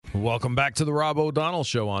Welcome back to the Rob O'Donnell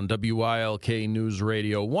Show on WILK News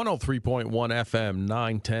Radio, 103.1 FM,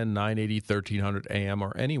 910, 980, 1300 AM,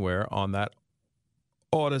 or anywhere on that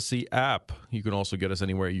Odyssey app. You can also get us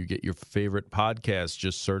anywhere you get your favorite podcasts.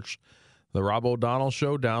 Just search the Rob O'Donnell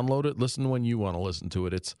Show, download it, listen when you want to listen to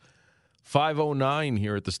it. It's 5:09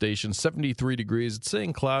 here at the station, 73 degrees. It's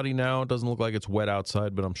saying cloudy now. It doesn't look like it's wet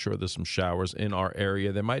outside, but I'm sure there's some showers in our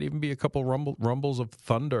area. There might even be a couple rumbles of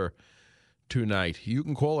thunder tonight. You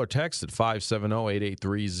can call or text at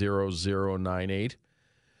 570-883-0098.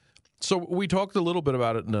 So we talked a little bit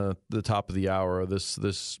about it in the top of the hour.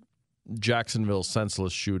 This Jacksonville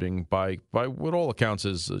senseless shooting by what all accounts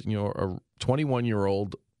is a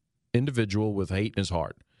 21-year-old individual with hate in his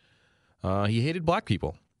heart. He hated black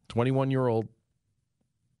people. 21-year-old,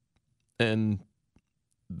 and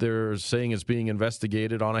they're saying it's being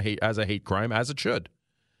investigated as a hate crime, as it should.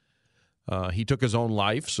 He took his own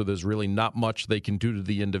life, so there's really not much they can do to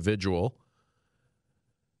the individual.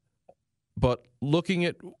 But looking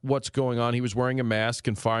at what's going on, he was wearing a mask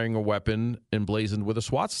and firing a weapon emblazoned with a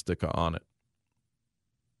swastika on it.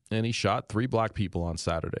 And he shot 3 black people on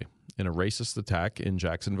Saturday in a racist attack in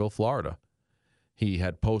Jacksonville, Florida. He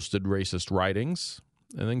had posted racist writings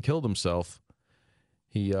and then killed himself.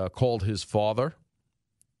 He called his father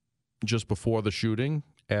just before the shooting,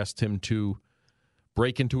 asked him to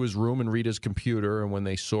break into his room and read his computer, and when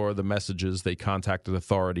they saw the messages, they contacted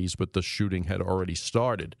authorities, but the shooting had already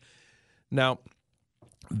started. Now,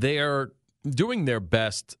 they are doing their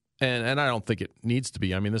best, and I don't think it needs to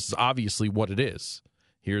be. I mean, this is obviously what it is.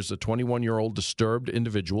 Here's a 21-year-old disturbed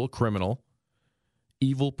individual, criminal,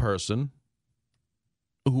 evil person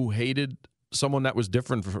who hated someone that was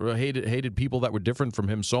different, hated people that were different from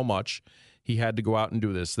him so much, he had to go out and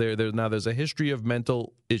do this. Now, there's a history of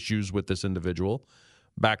mental issues with this individual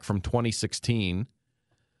back from 2016,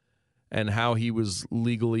 and how he was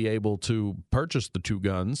legally able to purchase the 2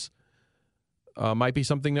 guns might be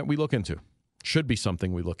something that we look into. Should be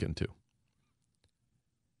something we look into.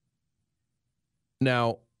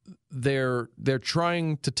 Now, they're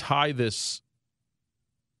trying to tie this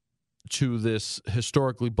to this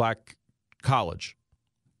historically black college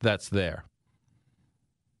that's there.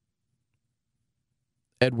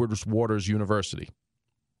 Edwards Waters University.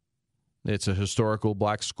 It's a historical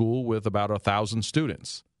black school with about 1,000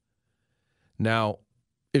 students. Now,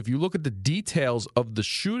 if you look at the details of the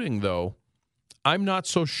shooting, though, I'm not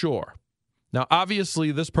so sure. Now,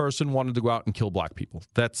 obviously, this person wanted to go out and kill black people.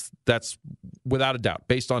 That's without a doubt.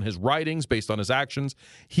 Based on his writings, based on his actions,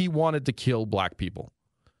 he wanted to kill black people.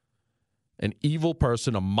 An evil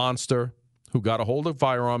person, a monster who got a hold of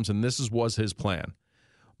firearms, and was his plan.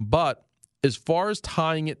 But as far as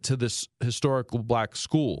tying it to this historical black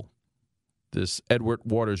school, this Edward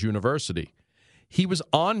Waters University, he was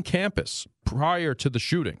on campus prior to the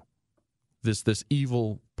shooting. This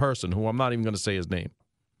evil person, who I'm not even going to say his name.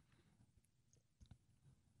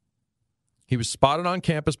 He was spotted on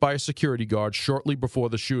campus by a security guard shortly before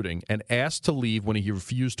the shooting and asked to leave when he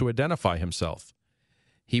refused to identify himself.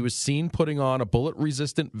 He was seen putting on a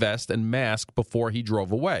bullet-resistant vest and mask before he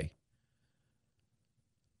drove away.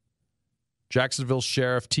 Jacksonville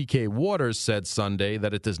Sheriff T.K. Waters said Sunday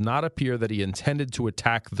that it does not appear that he intended to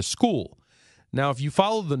attack the school. Now, if you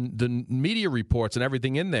follow the media reports and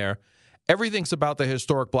everything in there, everything's about the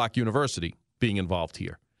historic black university being involved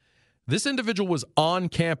here. This individual was on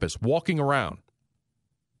campus, walking around,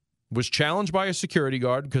 was challenged by a security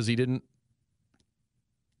guard because he didn't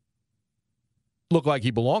look like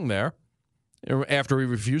he belonged there. After he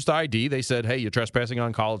refused ID, they said, hey, you're trespassing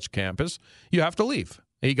on college campus. You have to leave.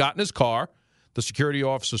 He got in his car. The security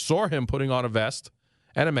officer saw him putting on a vest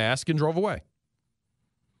and a mask and drove away.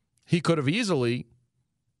 He could have easily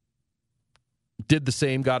did the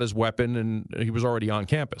same, got his weapon, and he was already on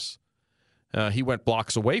campus. He went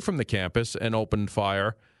blocks away from the campus and opened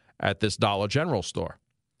fire at this Dollar General store.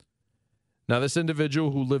 Now, this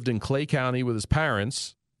individual who lived in Clay County with his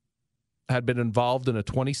parents had been involved in a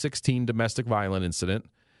 2016 domestic violence incident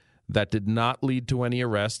that did not lead to any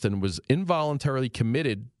arrest and was involuntarily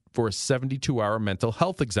committed for a 72-hour mental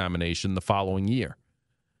health examination the following year.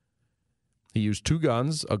 He used 2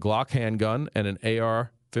 guns, a Glock handgun, and an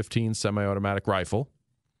AR-15 semi-automatic rifle.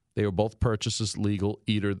 They were both purchases legal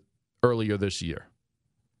earlier this year.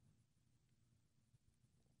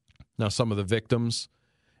 Now, some of the victims,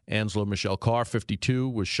 Angela Michelle Carr, 52,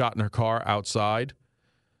 was shot in her car outside.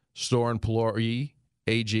 Store employee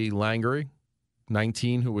A.G. Langery,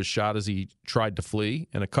 19, who was shot as he tried to flee.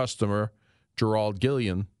 And a customer, Gerald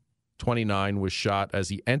Gillian, 29, was shot as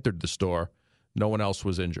he entered the store. No one else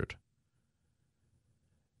was injured.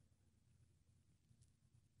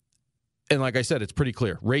 And like I said, it's pretty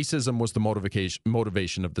clear. Racism was the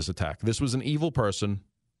motivation of this attack. This was an evil person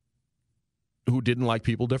who didn't like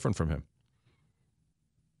people different from him.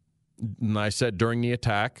 And I said during the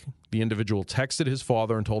attack, the individual texted his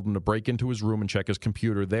father and told him to break into his room and check his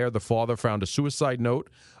computer. There, the father found a suicide note,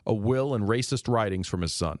 a will, and racist writings from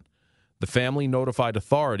his son. The family notified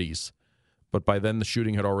authorities, but by then the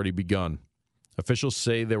shooting had already begun. Officials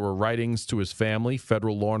say there were writings to his family,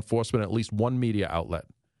 federal law enforcement, at least one media outlet.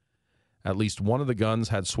 At least one of the guns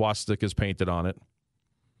had swastikas painted on it.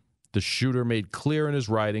 The shooter made clear in his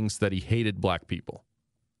writings that he hated black people.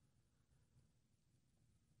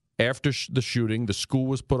 After the shooting, the school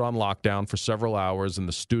was put on lockdown for several hours, and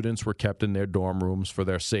the students were kept in their dorm rooms for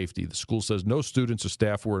their safety. The school says no students or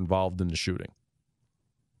staff were involved in the shooting.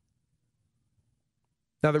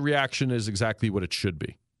 Now, the reaction is exactly what it should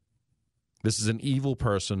be. This is an evil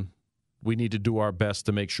person. We need to do our best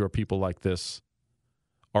to make sure people like this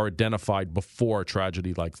are identified before a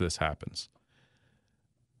tragedy like this happens.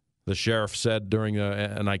 The sheriff said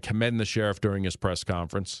and I commend the sheriff during his press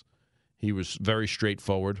conference, he was very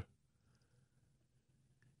straightforward.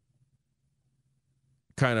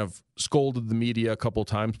 Kind of scolded the media a couple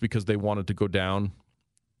times because they wanted to go down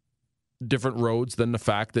different roads than the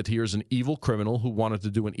fact that here's an evil criminal who wanted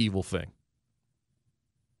to do an evil thing.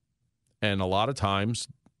 And a lot of times,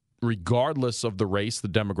 regardless of the race, the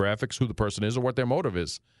demographics, who the person is, or what their motive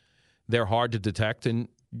is, they're hard to detect, and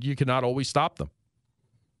you cannot always stop them.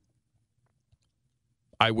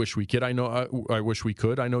 I wish we could. I wish we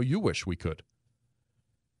could. I know you wish we could.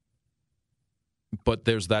 But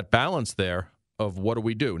there's that balance there of what do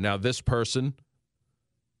we do? Now, this person,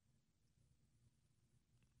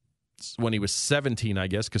 when he was 17, I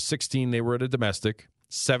guess, because 16 they were at a domestic,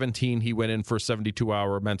 17 he went in for a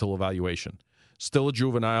 72-hour mental evaluation. Still a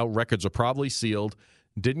juvenile, records are probably sealed,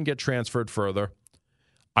 didn't get transferred further.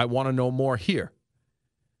 I want to know more here.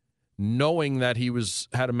 Knowing that he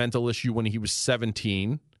had a mental issue when he was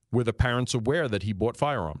 17, were the parents aware that he bought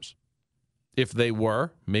firearms? If they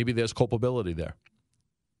were, maybe there's culpability there.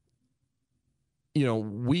 You know,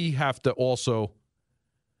 we have to also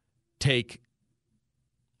take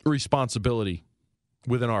responsibility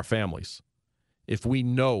within our families. If we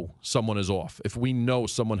know someone is off, if we know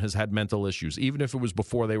someone has had mental issues, even if it was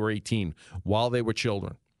before they were 18, while they were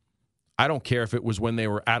children, I don't care if it was when they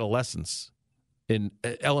were adolescents, in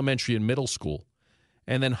elementary and middle school,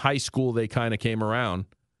 and then high school they kind of came around.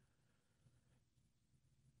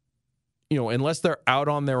 You know, unless they're out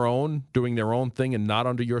on their own, doing their own thing and not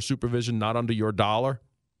under your supervision, not under your dollar,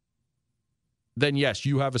 then yes,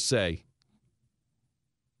 you have a say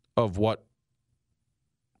of what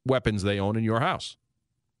weapons they own in your house.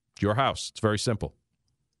 Your house. It's very simple.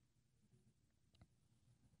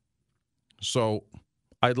 So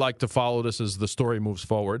I'd like to follow this as the story moves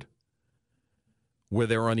forward. Were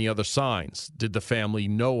there any other signs? Did the family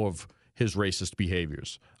know of his racist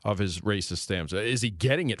behaviors, of his racist stance? Is he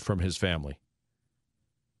getting it from his family?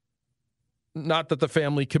 Not that the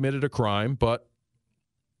family committed a crime, but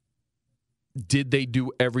did they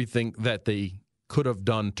do everything that they could have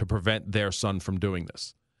done to prevent their son from doing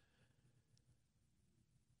this?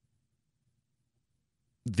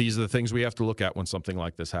 These are the things we have to look at when something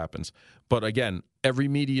like this happens. But again, every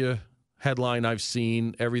media headline I've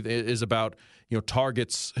seen, everything is about,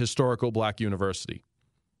 Target's historical black university.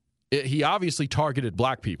 He obviously targeted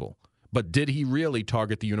black people, but did he really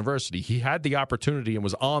target the university? He had the opportunity and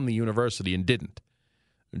was on the university and didn't.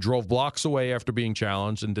 Drove blocks away after being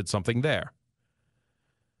challenged and did something there.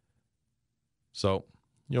 So,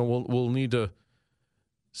 we'll need to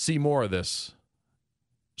see more of this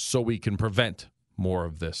so we can prevent more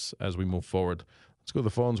of this as we move forward. Let's go to the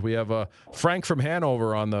phones. We have Frank from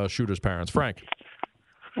Hanover on the shooter's parents. Frank.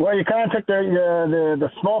 Well, you kind of took the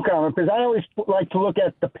smoke out of it, because I always like to look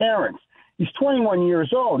at the parents. He's 21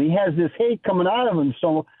 years old. He has this hate coming out of him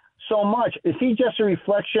so much. Is he just a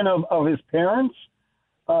reflection of his parents?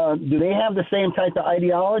 Do they have the same type of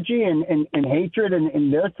ideology and hatred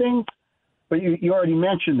in their things? But you already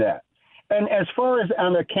mentioned that. And as far as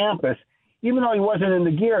on the campus, even though he wasn't in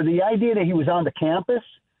the gear, the idea that he was on the campus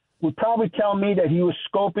would probably tell me that he was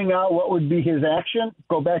scoping out what would be his action.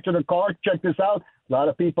 Go back to the car, check this out. A lot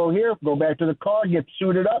of people here, go back to the car, get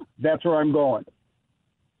suited up. That's where I'm going.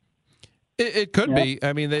 It could be.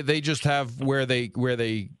 I mean, they just have where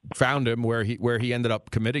they found him, where he ended up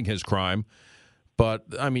committing his crime. But,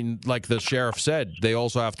 I mean, like the sheriff said, they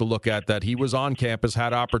also have to look at that he was on campus,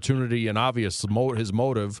 had opportunity and obvious his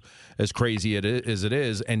motive, as crazy as it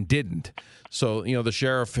is, and didn't. So, the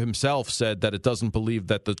sheriff himself said that it doesn't believe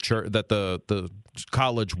that the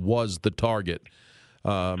college was the target.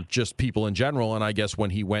 just people in general. And I guess when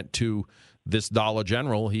he went to this Dollar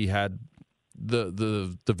General, he had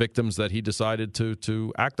the victims that he decided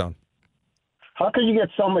to act on. How could you get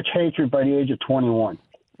so much hatred by the age of 21?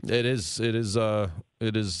 It is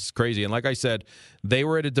crazy. And like I said, they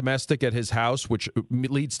were at a domestic at his house, which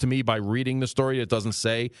leads to me, by reading the story, it doesn't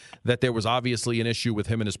say that there was obviously an issue with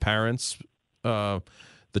him and his parents.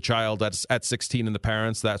 The child that's at 16 and the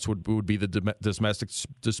parents, that's what would be the domestic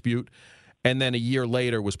dispute. And then a year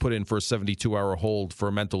later was put in for a 72-hour hold for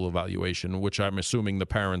a mental evaluation, which I'm assuming the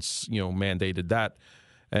parents, mandated that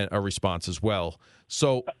a response as well.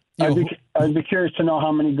 So I'd be curious to know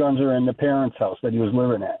how many guns are in the parents' house that he was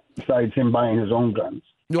living at, besides him buying his own guns.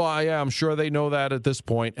 Well, yeah, I'm sure they know that at this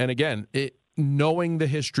point. And again, knowing the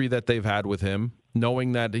history that they've had with him,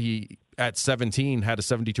 knowing that he, at 17, had a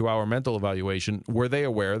 72-hour mental evaluation, were they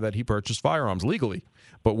aware that he purchased firearms legally?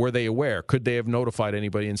 But were they aware? Could they have notified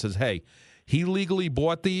anybody and says, hey, he legally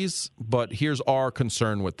bought these, but here's our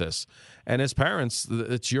concern with this? And as parents,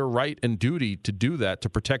 it's your right and duty to do that, to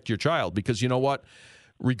protect your child. Because you know what?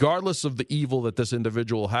 Regardless of the evil that this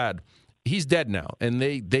individual had, he's dead now. And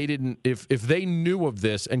they didn't, if they knew of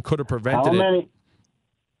this and could have prevented it.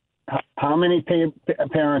 How many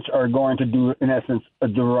parents are going to do, in essence,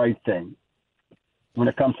 the right thing when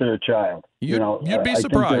it comes to their child? You'd be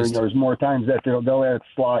surprised. I think there's more times that they'll let it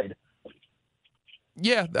slide.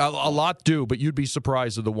 Yeah, a lot do, but you'd be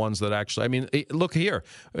surprised at the ones that actually. I mean, look here.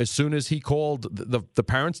 As soon as he called, the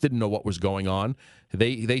parents didn't know what was going on.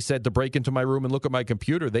 They said to break into my room and look at my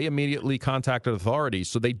computer. They immediately contacted authorities,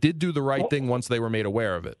 so they did do the right thing once they were made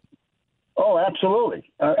aware of it. Oh, absolutely.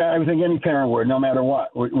 I think any parent would, no matter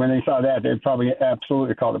what. When they saw that, they'd probably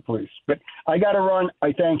absolutely call the police. But I got to run.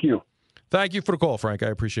 I thank you. Thank you for the call, Frank. I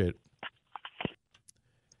appreciate it.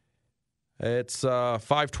 It's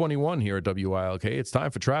 5:21 here at WILK. It's time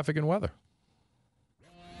for traffic and weather.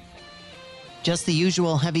 Just the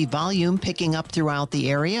usual heavy volume picking up throughout the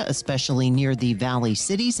area, especially near the valley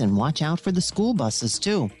cities, and watch out for the school buses,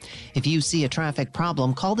 too. If you see a traffic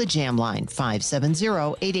problem, call the Jam Line,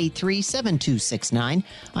 570-883-7269.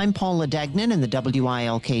 I'm Paula Degnan in the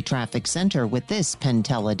WILK Traffic Center with this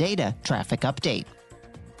Pentella Data Traffic Update.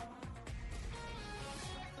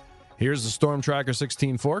 Here's the Storm Tracker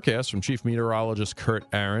 16 forecast from Chief Meteorologist Kurt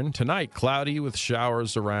Aaron. Tonight, cloudy with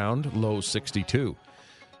showers around, low 62.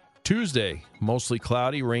 Tuesday, mostly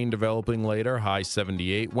cloudy, rain developing later, high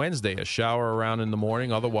 78. Wednesday, a shower around in the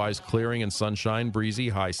morning, otherwise clearing and sunshine, breezy,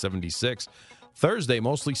 high 76. Thursday,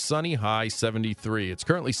 mostly sunny, high 73. It's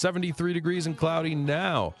currently 73 degrees and cloudy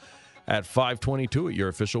now at 5:22 at your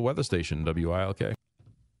official weather station, WILK.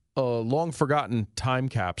 A long-forgotten time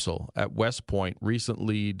capsule at West Point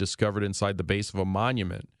recently discovered inside the base of a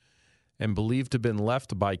monument and believed to have been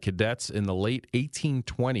left by cadets in the late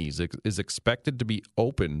 1820s is expected to be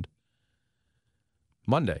opened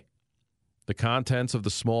Monday. The contents of the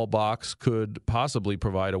small box could possibly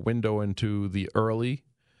provide a window into the early,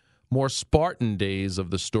 more Spartan days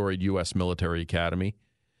of the storied U.S. military academy.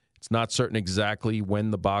 It's not certain exactly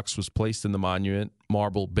when the box was placed in the monument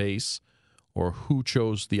marble base or who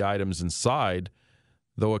chose the items inside,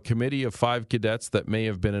 though a committee of 5 cadets that may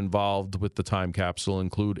have been involved with the time capsule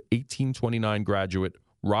include 1829 graduate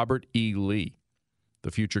Robert E. Lee,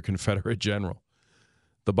 the future Confederate general.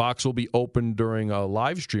 The box will be opened during a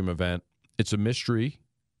live stream event. It's a mystery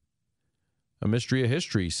of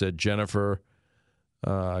history, said Jennifer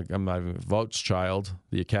Voughtschild,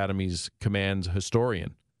 the Academy's command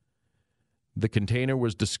historian. The container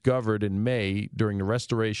was discovered in May during the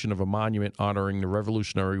restoration of a monument honoring the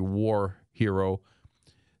Revolutionary War hero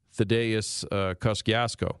Thaddeus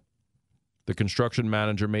Kosciuszko. The construction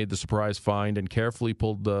manager made the surprise find and carefully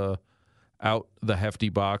pulled out the hefty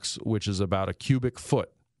box, which is about a cubic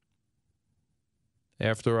foot.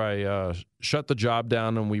 After I shut the job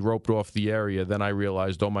down and we roped off the area, then I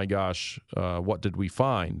realized, oh my gosh, what did we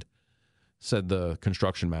find? Said the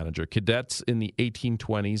construction manager. Cadets in the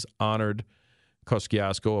 1820s honored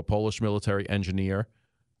Kosciuszko, a Polish military engineer,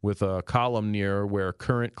 with a column near where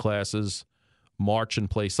current classes march and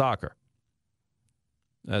play soccer.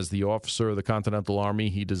 As the officer of the Continental Army,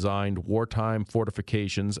 he designed wartime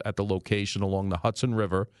fortifications at the location along the Hudson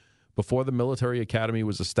River before the military academy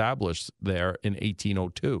was established there in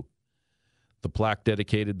 1802. The plaque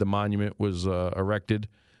dedicated the monument was erected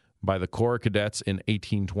by the Corps of Cadets in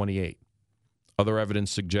 1828. Other evidence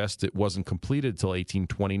suggests it wasn't completed till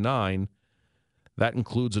 1829. That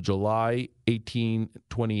includes a July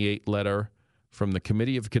 1828 letter from the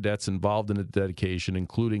Committee of Cadets involved in the dedication,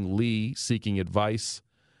 including Lee seeking advice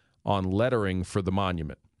on lettering for the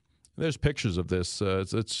monument. There's pictures of this.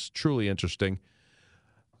 It's truly interesting.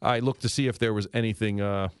 I looked to see if there was anything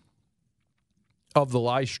of the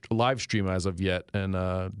live stream as of yet, and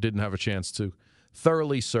didn't have a chance to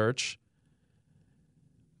thoroughly search.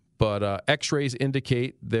 But X-rays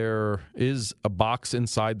indicate there is a box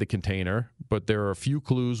inside the container, but there are a few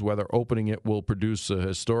clues whether opening it will produce a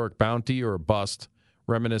historic bounty or a bust,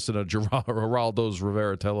 reminiscent of Geraldo's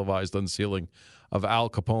Rivera televised unsealing of Al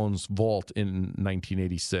Capone's vault in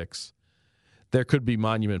 1986. There could be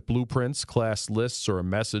monument blueprints, class lists, or a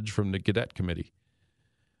message from the Cadet Committee.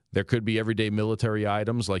 There could be everyday military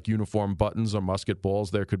items like uniform buttons or musket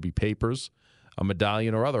balls. There could be papers, a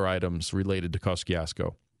medallion, or other items related to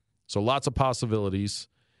Kosciuszko. So lots of possibilities.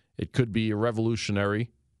 It could be a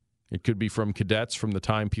revolutionary. It could be from cadets from the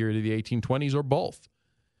time period of the 1820s, or both.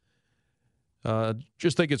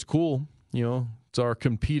 Just think it's cool. You know, it's our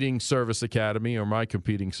competing service academy, or my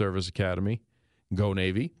competing service academy. Go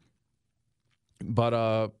Navy. But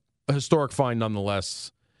a historic find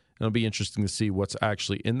nonetheless. It'll be interesting to see what's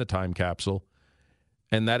actually in the time capsule,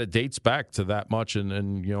 and that it dates back to that much.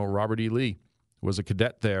 And you know, Robert E. Lee was a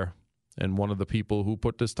cadet there, and one of the people who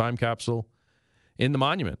put this time capsule in the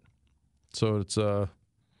monument. So it's a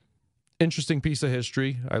interesting piece of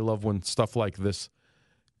history. I love when stuff like this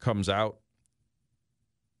comes out.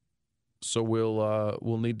 So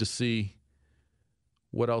we'll need to see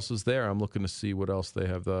what else is there. I'm looking to see what else they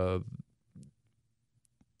have.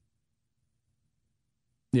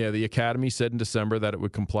 The Academy said in December that it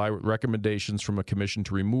would comply with recommendations from a commission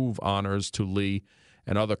to remove honors to Lee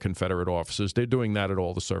and other Confederate officers. They're doing that at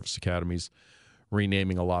all the service academies,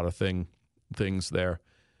 renaming a lot of things there.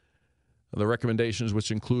 The recommendations, which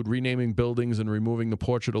include renaming buildings and removing the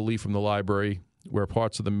portrait of Lee from the library, where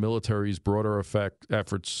parts of the military's broader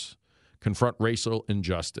efforts confront racial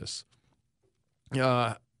injustice.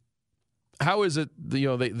 How is it,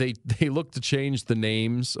 they look to change the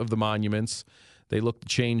names of the monuments. They look to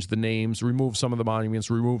change the names, remove some of the monuments,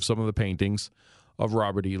 remove some of the paintings of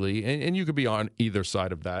Robert E. Lee. And you could be on either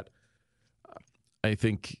side of that. I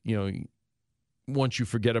think, once you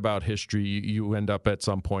forget about history, you end up at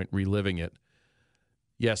some point reliving it.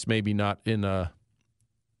 Yes, maybe not in a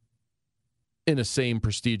same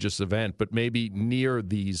prestigious event, but maybe near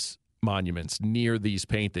these monuments, near these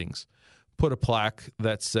paintings, put a plaque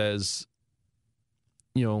that says,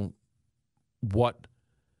 what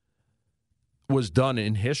was done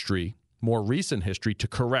in history, more recent history, to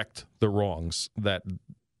correct the wrongs that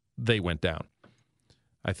they went down.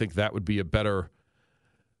 I think that would be a better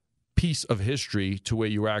piece of history, to where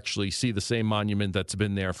you actually see the same monument that's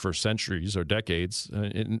been there for centuries or decades.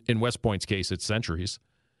 In West Point's case, it's centuries.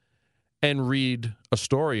 And read a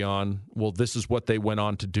story on, well, this is what they went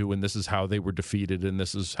on to do, and this is how they were defeated, and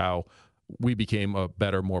this is how we became a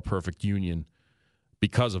better, more perfect union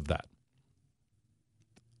because of that.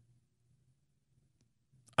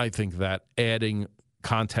 I think that adding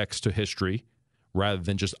context to history, rather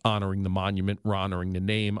than just honoring the monument, honoring the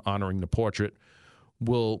name, honoring the portrait,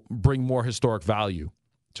 will bring more historic value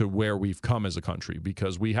to where we've come as a country,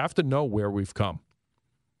 because we have to know where we've come.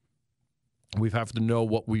 We have to know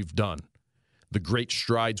what we've done, the great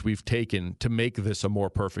strides we've taken to make this a more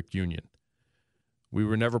perfect union. We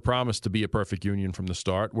were never promised to be a perfect union from the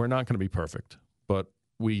start. We're not going to be perfect, but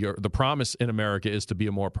the promise in America is to be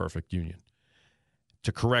a more perfect union,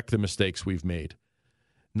 to correct the mistakes we've made,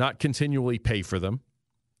 not continually pay for them,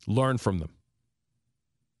 learn from them.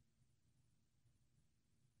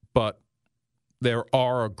 But there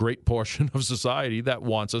are a great portion of society that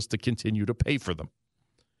wants us to continue to pay for them.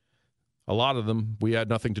 A lot of them we had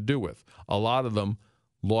nothing to do with. A lot of them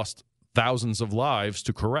lost thousands of lives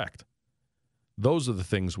to correct. Those are the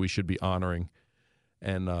things we should be honoring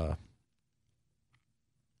and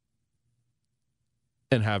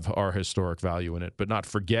have our historic value in it, but not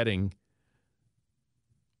forgetting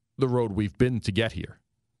the road we've been to get here.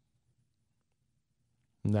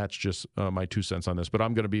 And that's just my 2 cents on this. But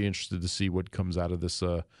I'm going to be interested to see what comes out of this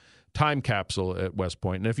time capsule at West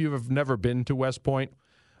Point. And if you have never been to West Point,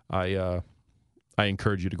 I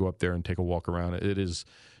encourage you to go up there and take a walk around. It is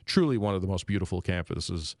truly one of the most beautiful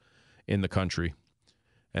campuses in the country.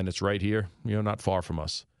 And it's right here, not far from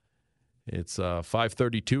us. It's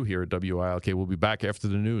 5:32 here at WILK. We'll be back after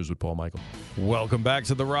the news with Paul Michael. Welcome back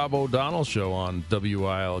to the Rob O'Donnell Show on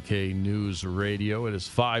WILK News Radio. It is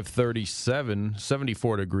 5:37,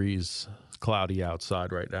 74 degrees, cloudy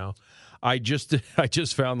outside right now. I just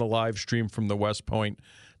found the live stream from the West Point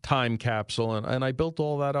time capsule, and I built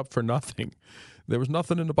all that up for nothing. There was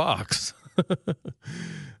nothing in the box.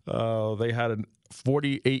 They had a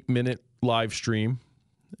 48-minute live stream.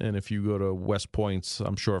 And if you go to West Point's,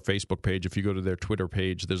 I'm sure, Facebook page, if you go to their Twitter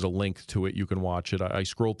page, there's a link to it. You can watch it. I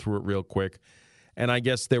scrolled through it real quick, And I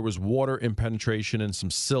guess there was water impenetration and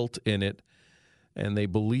some silt in it. And they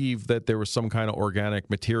believe that there was some kind of organic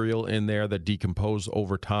material in there that decomposed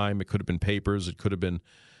over time. It could have been papers. It could have been,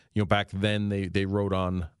 back then they wrote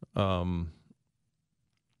on,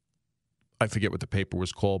 I forget what the paper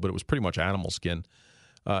was called, but it was pretty much animal skin.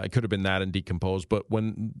 It could have been that and decomposed. But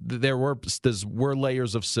when there were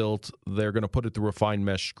layers of silt, they're going to put it through a fine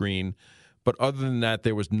mesh screen. But other than that,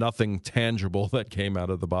 there was nothing tangible that came out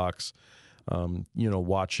of the box.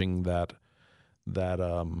 Watching that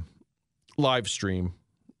live stream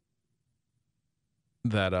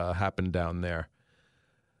that happened down there.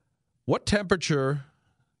 What temperature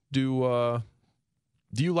do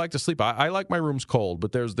you like to sleep? I like my rooms cold,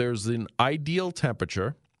 but there's an ideal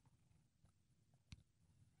temperature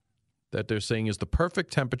that they're saying is the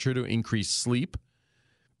perfect temperature to increase sleep,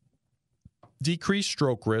 decrease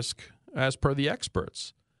stroke risk, as per the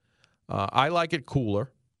experts. I like it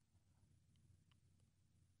cooler.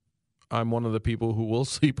 I'm one of the people who will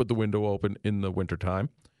sleep with the window open in the wintertime.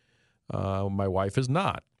 My wife is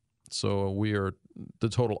not. So we are the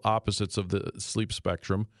total opposites of the sleep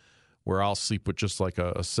spectrum, where I'll sleep with just like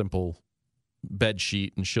a simple bed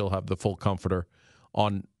sheet and she'll have the full comforter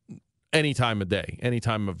on any time of day, any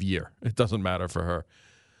time of year. It doesn't matter for her.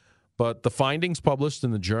 But the findings published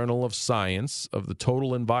in the Journal of Science of the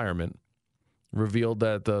Total Environment revealed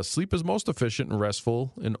that sleep is most efficient and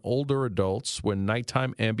restful in older adults when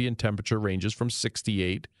nighttime ambient temperature ranges from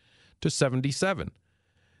 68 to 77.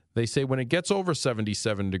 They say when it gets over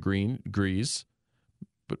 77 degrees,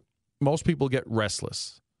 but most people get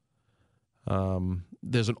restless.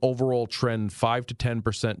 There's an overall trend, 5 to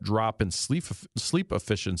 10% drop in sleep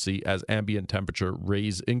efficiency as ambient temperature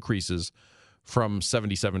increases from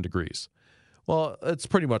 77 degrees. Well, it's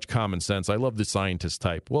pretty much common sense. I love the scientist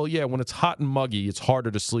type. Well, yeah, when it's hot and muggy, it's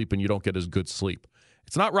harder to sleep and you don't get as good sleep.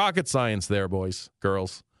 It's not rocket science there, boys,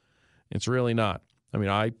 girls. It's really not. I mean,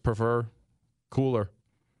 I prefer cooler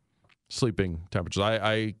sleeping temperatures.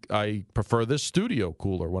 I prefer this studio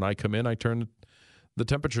cooler. When I come in, I turn the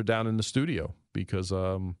temperature down in the studio because,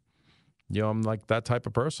 I'm like that type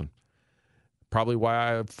of person. Probably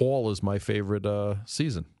why fall is my favorite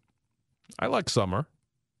season. I like summer,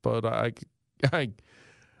 but I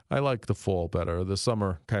like the fall better. The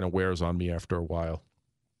summer kind of wears on me after a while.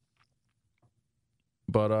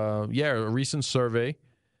 But, a recent survey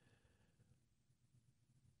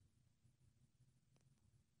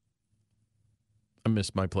I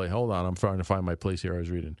missed my place. Hold on. I'm trying to find my place here I was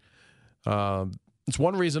reading. It's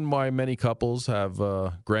one reason why many couples have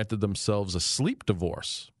granted themselves a sleep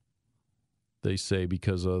divorce. They say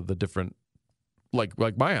because of the different,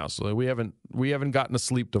 like my house. We haven't gotten a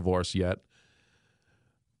sleep divorce yet.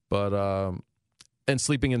 But and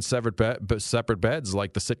sleeping in separate beds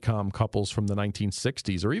like the sitcom couples from the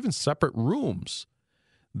 1960s, or even separate rooms.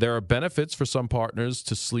 There are benefits for some partners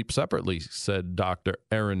to sleep separately, said Dr.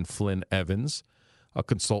 Erin Flynn Evans, a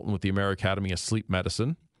consultant with the American Academy of Sleep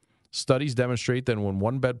Medicine. Studies demonstrate that when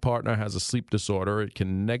one bed partner has a sleep disorder, it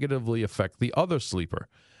can negatively affect the other sleeper.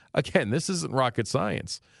 Again, this isn't rocket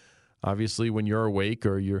science. Obviously, when you're awake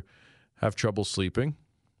or you have trouble sleeping,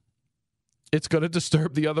 it's going to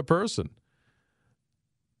disturb the other person.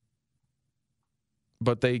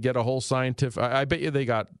 But they get a whole scientific... I bet you they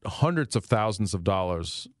got hundreds of thousands of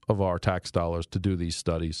dollars of our tax dollars to do these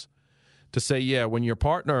studies. To say, yeah, when your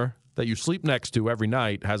partner that you sleep next to every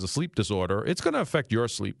night has a sleep disorder, it's going to affect your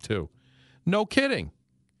sleep too. No kidding.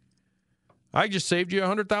 I just saved you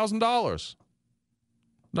 $100,000.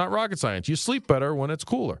 Not rocket science. You sleep better when it's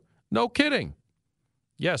cooler. No kidding.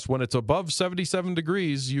 Yes, when it's above 77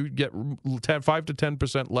 degrees, you get 5 to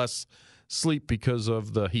 10% less sleep because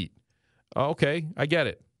of the heat. Okay, I get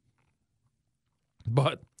it.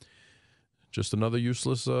 But just another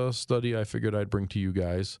useless study I figured I'd bring to you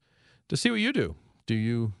guys to see what you do.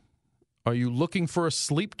 Are you looking for a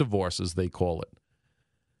sleep divorce, as they call it?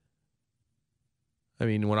 I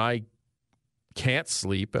mean, when I can't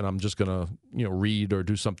sleep and I'm just going to, read or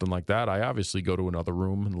do something like that, I obviously go to another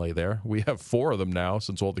room and lay there. We have 4 of them now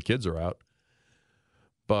since all the kids are out.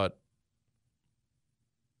 But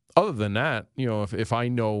other than that, if I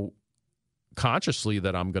know consciously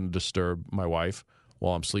that I'm going to disturb my wife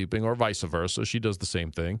while I'm sleeping, or vice versa, she does the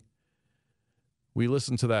same thing. We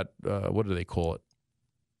listen to that, what do they call it?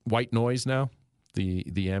 White noise now?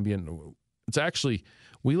 The ambient. It's actually,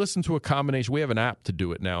 we listen to a combination. We have an app to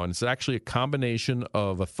do it now, and it's actually a combination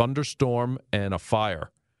of a thunderstorm and a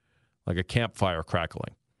fire, like a campfire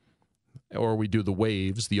crackling. Or we do the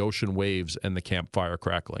waves, the ocean waves, and the campfire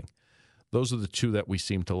crackling. Those are the two that we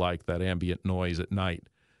seem to like, that ambient noise at night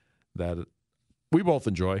that we both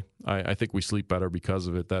enjoy. I think we sleep better because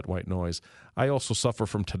of it, that white noise. I also suffer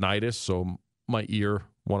from tinnitus, so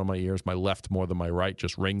one of my ears, my left more than my right,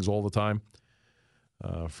 just rings all the time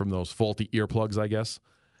from those faulty earplugs, I guess.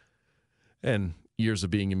 And years of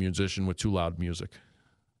being a musician with too loud music.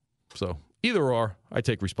 So either or, I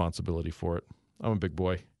take responsibility for it. I'm a big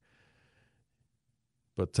boy.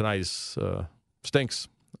 But tinnitus stinks.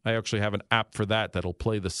 I actually have an app for that that'll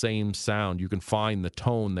play the same sound. You can find the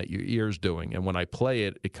tone that your ear's doing. And when I play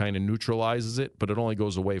it, it kind of neutralizes it, but it only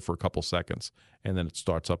goes away for a couple seconds, and then it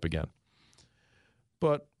starts up again.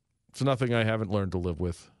 But it's nothing I haven't learned to live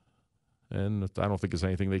with. And I don't think it's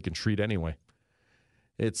anything they can treat anyway.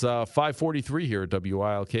 It's 5:43 here at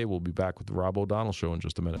WILK. We'll be back with the Rob O'Donnell Show in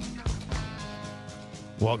just a minute.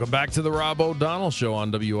 Welcome back to the Rob O'Donnell Show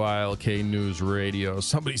on WILK News Radio.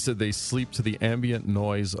 Somebody said they sleep to the ambient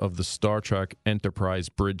noise of the Star Trek Enterprise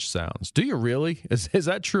bridge sounds. Do you really? Is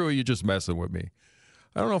that true, or are you just messing with me?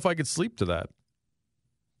 I don't know if I could sleep to that.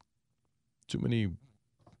 Too many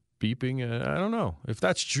beeping. I don't know. If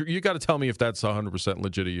that's true, you got to tell me if that's 100%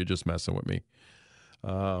 legit, or you're just messing with me.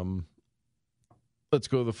 Let's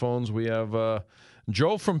go to the phones. We have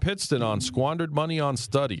Joe from Pittston on squandered money on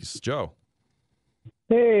studies. Joe.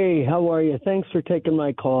 Hey, how are you? Thanks for taking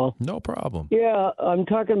my call. No problem. Yeah, I'm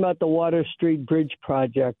talking about the Water Street Bridge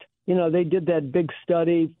project. You know, they did that big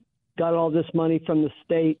study, got all this money from the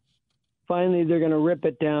state. Finally, they're going to rip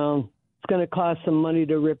it down. It's going to cost some money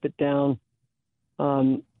to rip it down.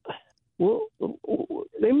 Well,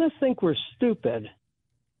 they must think we're stupid.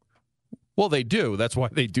 Well, they do. That's why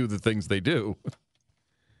they do the things they do.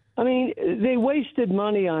 I mean, they wasted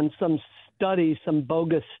money on some study, some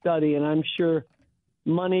bogus study, and I'm sure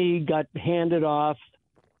money got handed off.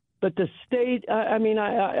 But the state, I mean,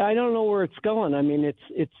 I don't know where it's going. I mean,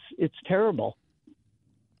 it's terrible.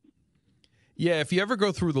 Yeah, if you ever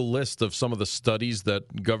go through the list of some of the studies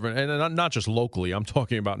that govern, and not just locally, I'm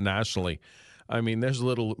talking about nationally. I mean, there's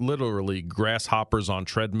literally grasshoppers on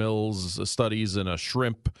treadmills studies and a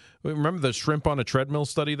shrimp. Remember the shrimp on a treadmill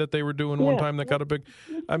study that they were doing one time that got a big,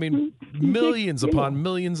 I mean, millions upon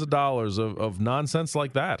millions of dollars of nonsense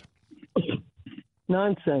like that.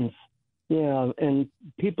 Nonsense. Yeah, and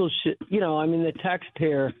people should, I mean, the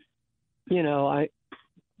taxpayer,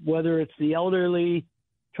 whether it's the elderly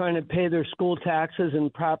trying to pay their school taxes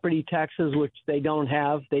and property taxes, which they don't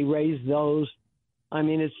have, they raise those. I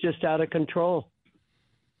mean, it's just out of control.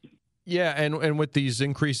 Yeah, and with these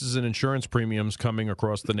increases in insurance premiums coming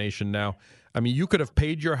across the nation now, I mean, you could have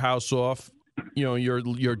paid your house off.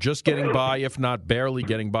 You're just getting by, if not barely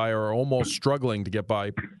getting by, or almost struggling to get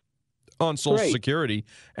by on Social Security,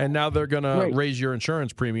 and now they're going to raise your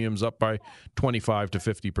insurance premiums up by 25 to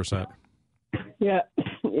 50%. Yeah,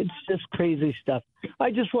 it's just crazy stuff.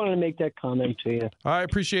 I just wanted to make that comment to you. I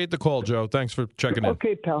appreciate the call, Joe. Thanks for checking in.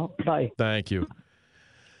 Okay, pal. Bye. Thank you.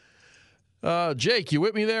 Jake, you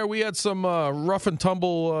with me there? We had some rough and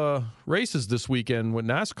tumble races this weekend with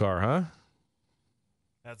NASCAR, huh?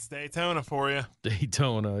 That's Daytona for you.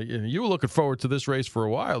 Daytona. You were looking forward to this race for a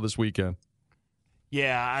while this weekend.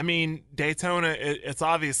 Yeah, I mean, Daytona, it's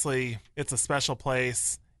obviously, it's a special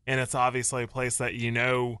place, and it's obviously a place that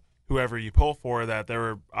whoever you pull for, that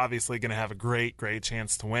they're obviously going to have a great, great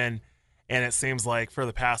chance to win. And it seems like for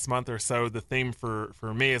the past month or so, the theme for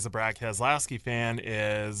me as a Brad Keselowski fan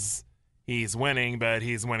is he's winning, but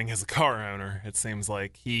he's winning as a car owner. It seems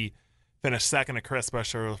like he finished second to Chris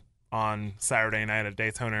Buescher on Saturday night at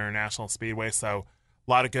Daytona International Speedway. So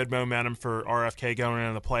a lot of good momentum for RFK going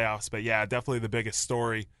into the playoffs. But, yeah, definitely the biggest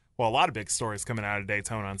story. Well, a lot of big stories coming out of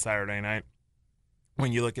Daytona on Saturday night.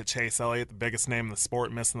 When you look at Chase Elliott, the biggest name in the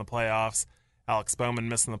sport, missing the playoffs. Alex Bowman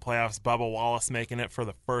missing the playoffs. Bubba Wallace making it for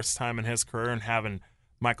the first time in his career and having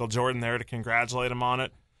Michael Jordan there to congratulate him on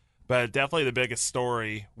it. But definitely the biggest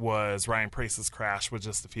story was Ryan Preece's crash with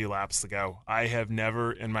just a few laps to go. I have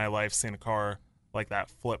never in my life seen a car like that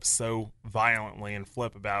flip so violently and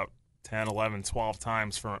flip about 10, 11, 12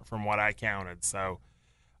 times from what I counted. So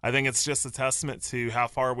I think it's just a testament to how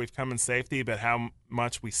far we've come in safety, but how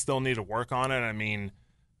much we still need to work on it. I mean,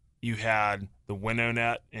 you had the window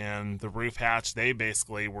net and the roof hatch. They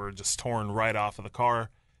basically were just torn right off of the car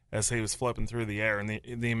as he was flipping through the air. And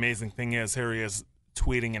the amazing thing is, here he is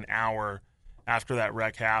tweeting an hour after that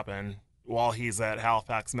wreck happened while he's at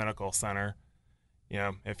Halifax Medical Center.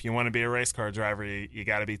 If you want to be a race car driver, you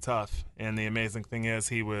got to be tough. And the amazing thing is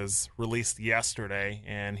he was released yesterday,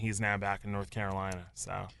 and he's now back in North Carolina.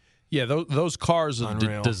 So, yeah, those cars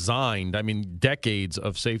are designed, I mean, decades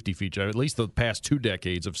of safety features, at least the past 2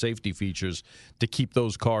 decades of safety features to keep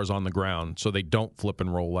those cars on the ground so they don't flip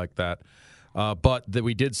and roll like that. But that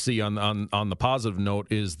we did see on the positive note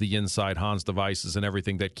is the inside Hans devices and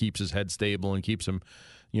everything that keeps his head stable and keeps him,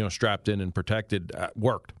 strapped in and protected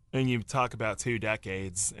worked. And you talk about 2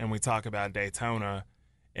 decades, and we talk about Daytona,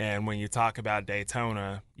 and when you talk about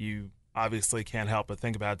Daytona, you obviously can't help but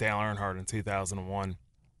think about Dale Earnhardt in 2001.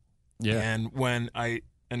 Yeah.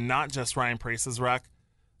 And not just Ryan Preece's wreck,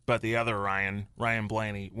 but the other Ryan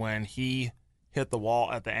Blaney, when he hit the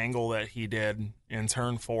wall at the angle that he did in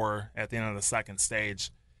turn 4 at the end of the second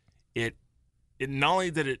stage, it not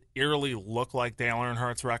only did it eerily look like Dale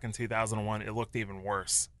Earnhardt's wreck in 2001, it looked even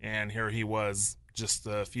worse. And here he was just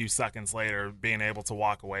a few seconds later being able to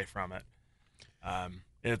walk away from it.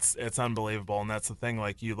 It's unbelievable, and that's the thing.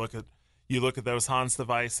 Like you look at those Hans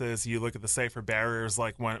devices, you look at the safer barriers,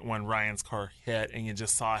 like when Ryan's car hit, and you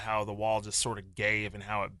just saw how the wall just sort of gave and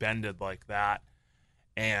how it bended like that.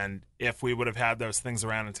 And if we would have had those things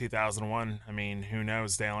around in 2001, I mean, who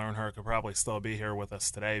knows? Dale Earnhardt could probably still be here with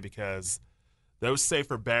us today, because those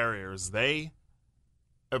safer barriers, they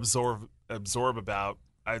absorb about,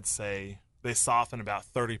 I'd say, they soften about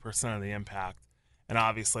 30% of the impact. And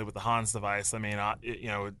obviously with the Hans device, I mean,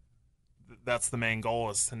 that's the main goal,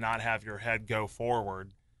 is to not have your head go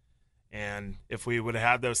forward. And if we would have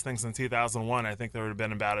had those things in 2001, I think there would have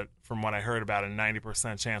been from what I heard, about a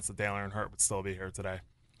 90% chance that Dale Earnhardt would still be here today.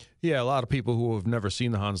 Yeah, a lot of people who have never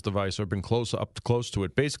seen the Hans device or been close to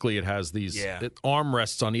it. Basically, it has these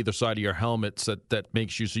armrests on either side of your helmets that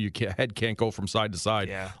makes you so your head can't go from side to side.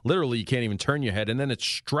 Yeah. Literally, you can't even turn your head, and then it's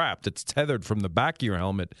strapped. It's tethered from the back of your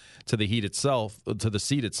helmet to the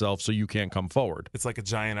seat itself, so you can't come forward. It's like a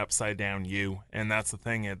giant upside down U, and that's the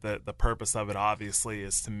thing. The purpose of it, obviously,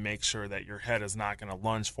 is to make sure that your head is not going to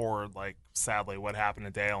lunge forward, like sadly what happened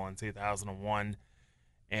to Dale in 2001.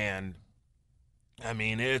 And I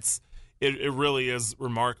mean, it really is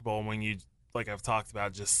remarkable when you, like I've talked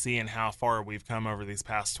about, just seeing how far we've come over these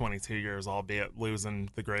past 22 years, albeit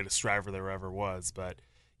losing the greatest driver there ever was. But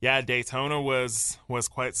yeah, Daytona was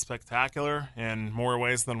quite spectacular in more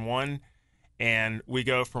ways than one. And we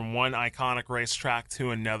go from one iconic racetrack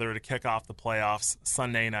to another to kick off the playoffs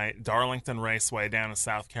Sunday night, Darlington Raceway down in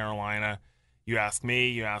South Carolina. You ask me,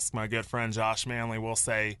 you ask my good friend Josh Manley, we'll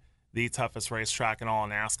say the toughest racetrack in all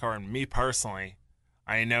of NASCAR. And me personally,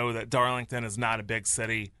 I know that Darlington is not a big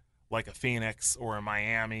city like a Phoenix or a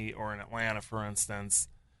Miami or an Atlanta, for instance.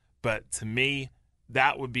 But to me,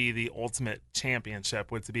 that would be the ultimate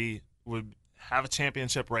championship, would have a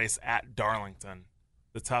championship race at Darlington,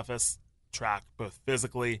 the toughest track, both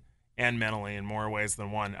physically and mentally in more ways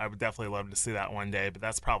than one. I would definitely love to see that one day, but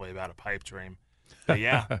that's probably about a pipe dream. But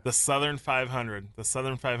yeah, the Southern 500,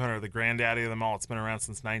 the granddaddy of them all. It's been around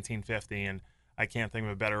since 1950, and I can't think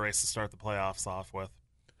of a better race to start the playoffs off with.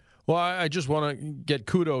 Well, I just want to get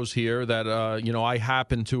kudos here that, I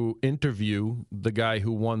happened to interview the guy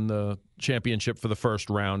who won the championship for the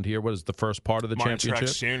first round here. What is the first part of the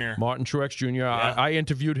championship? Martin Truex Jr. Yeah. I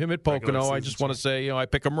interviewed him at Pocono. I just want to say, I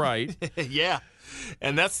pick him right. Yeah.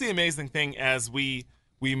 And that's the amazing thing as we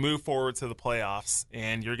move forward to the playoffs,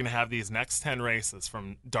 and you're going to have these next 10 races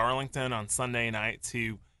from Darlington on Sunday night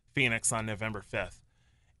to Phoenix on November 5th.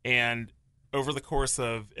 And over the course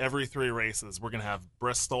of every 3 races, we're going to have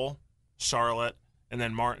Bristol, Charlotte, and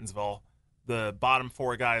then Martinsville. The bottom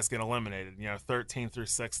 4 guys get eliminated, 13th through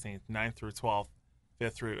 16th, 9th through 12th,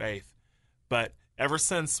 5th through 8th. But ever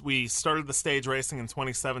since we started the stage racing in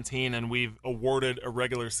 2017 and we've awarded a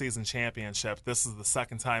regular season championship, this is the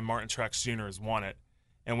second time Martin Truex Jr. has won it.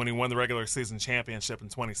 And when he won the regular season championship in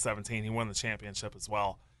 2017, he won the championship as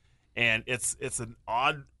well. And it's an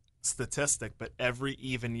odd statistic, but every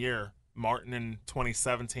even year, Martin in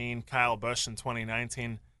 2017, Kyle Busch in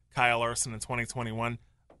 2019, Kyle Larson in 2021,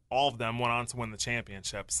 all of them went on to win the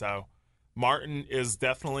championship. So Martin is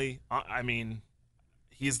definitely,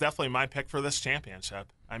 he's definitely my pick for this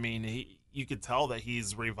championship. I mean, you could tell that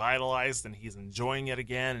he's revitalized and he's enjoying it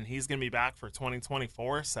again, and he's going to be back for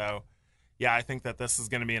 2024. So, yeah, I think that this is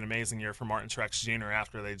going to be an amazing year for Martin Truex Jr.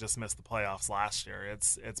 after they just missed the playoffs last year.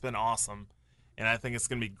 It's been awesome, and I think it's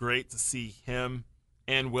going to be great to see him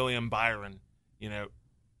and William Byron,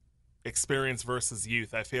 experience versus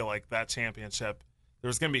youth. I feel like that championship,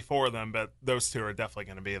 there's going to be 4 of them, but those 2 are definitely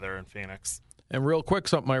going to be there in Phoenix. And real quick,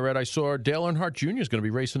 something I read, I saw Dale Earnhardt Jr. is going to be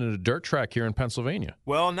racing at a dirt track here in Pennsylvania.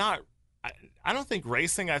 Well, I don't think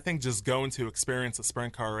racing. I think just going to experience a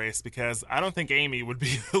sprint car race, because I don't think Amy would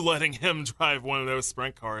be letting him drive one of those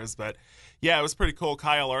sprint cars. But, yeah, it was pretty cool.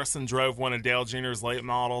 Kyle Larson drove one of Dale Jr.'s late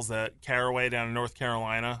models at Caraway down in North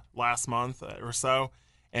Carolina last month or so.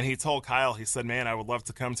 And he told Kyle, he said, man, I would love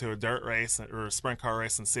to come to a dirt race or a sprint car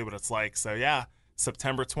race and see what it's like. So, yeah,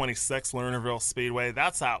 September 26th, Lernerville Speedway.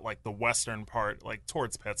 That's out like the western part, like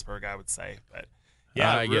towards Pittsburgh, I would say. But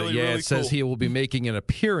yeah, really it says cool. he will be making an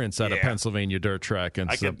appearance at a Pennsylvania dirt track in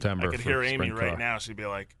September. I could hear Amy right now. She'd be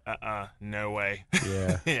like, no way.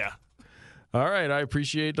 Yeah. Yeah. All right, I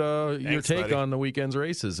appreciate your take buddy. on the weekend's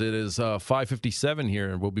races. It is 5:57 here,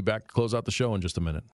 and we'll be back to close out the show in just a minute.